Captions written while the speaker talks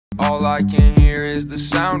All I can hear is the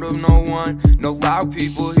sound of no one. No loud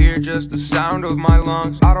people here, just the sound of my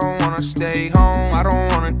lungs. I don't wanna stay home, I don't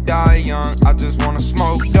wanna die young. I just wanna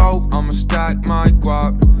smoke dope, I'ma stack my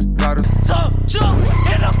guap. Gotta jump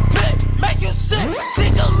in a pit, make you sick.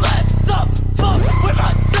 Teach your legs up, fuck with my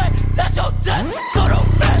set. That's your death, so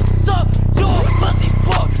don't mess up. You a pussy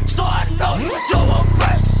boy, so I know you don't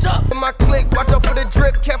press up. In my clique, watch out for the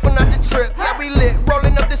drip, careful not to trip. Yeah, we lit,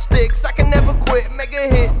 rolling up the sticks, I can never quit, make a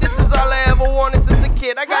hit. This is all I ever wanted since a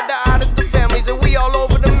kid. I got the oddest of families and we all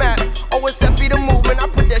over the map. OSF the movement, I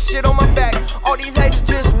put that shit on my back. All these haters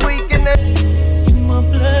just weak and then you my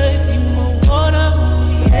blood, you my water,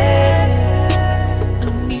 oh yeah. I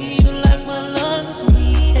need you like my lungs,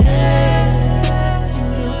 yeah. You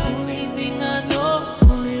the only thing I know,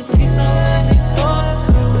 only place I let it go.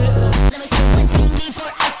 Girl, it up. Let me see what you need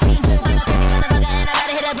for acting. I'm a crazy motherfucker and I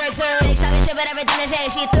gotta hit a breakthrough. They talking shit, but everything they say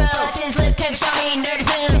she through. Since lip kicks, show me dirty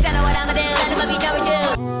things. I know what I'ma do, and I'ma be done with you.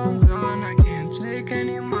 I can't take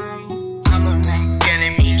anymore. I'ma make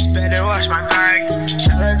enemies, better watch my back.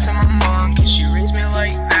 Shout out to my mom, cause she raised me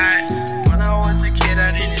like that. When I was a kid,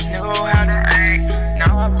 I didn't know how to act.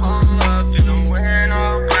 Now I pull up and I'm wearing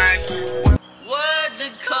all black. Words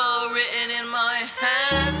and code written in my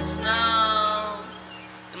hands now.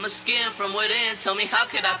 And my skin from within, tell me how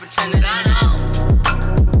could I pretend that I know?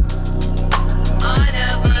 I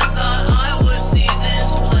never thought I would see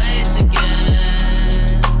this place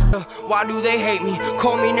again. why do they hate me?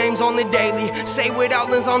 Call me names on the daily. Say without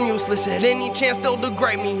lens I'm useless. At any chance they'll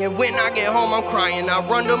degrade me. And when I get home I'm crying. I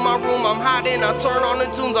run to my room, I'm hiding. I turn on the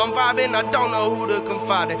tunes, I'm vibing. I don't know who to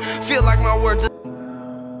confide in. Feel like my words are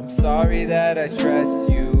I'm sorry that I stress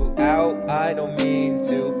you out, I don't mean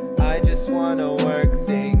to. I just wanna work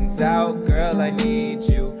things out, girl, I need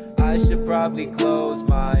you. I should probably close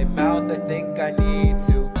my mouth, I think I need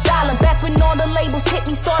to. Dollar back when all the labels hit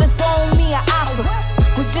me, started throwing me an offer.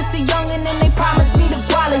 Was just a youngin' and they promised me the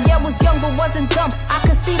wallet. Yeah, was young but wasn't dumb, I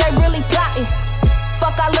could see they really plotting.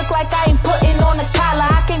 Fuck, I look like I ain't putting on a collar,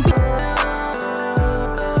 I can't be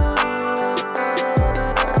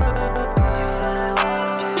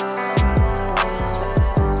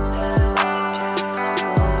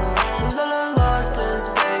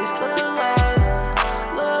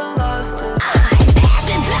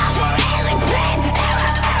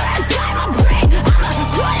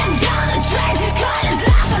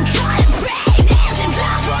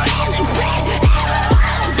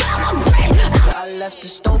left the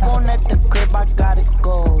stove on at the crib, I gotta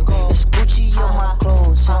go. It's Gucci on my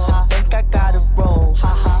clothes, I think I gotta roll.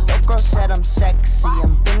 That girl said I'm sexy,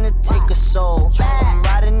 I'm finna take a soul. I'm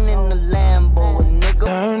riding in the Lambo, a nigga.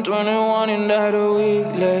 Turned 21 and died a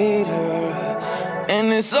week later.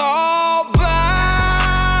 And it's all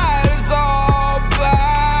bad, it's all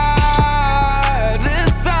bad.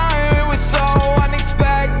 This time it was so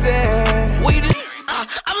unexpected.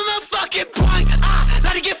 I'm a motherfucking point,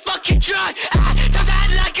 let it get fucking dry.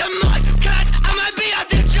 Like I'm like, cause I might be out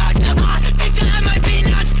there drugs. I think that I might be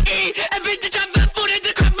nuts. Every time I feel food is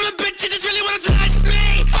a crap from a bitch. You just really wanna slash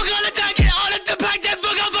me. Fuck all the time, get all of the back, then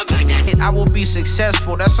fuck off a back. I will be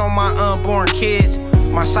successful, that's on my unborn kids.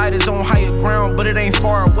 My sight is on higher ground, but it ain't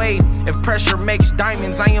far away. If pressure makes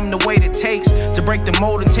diamonds, I am the weight it takes to break the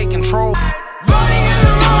mold and take control.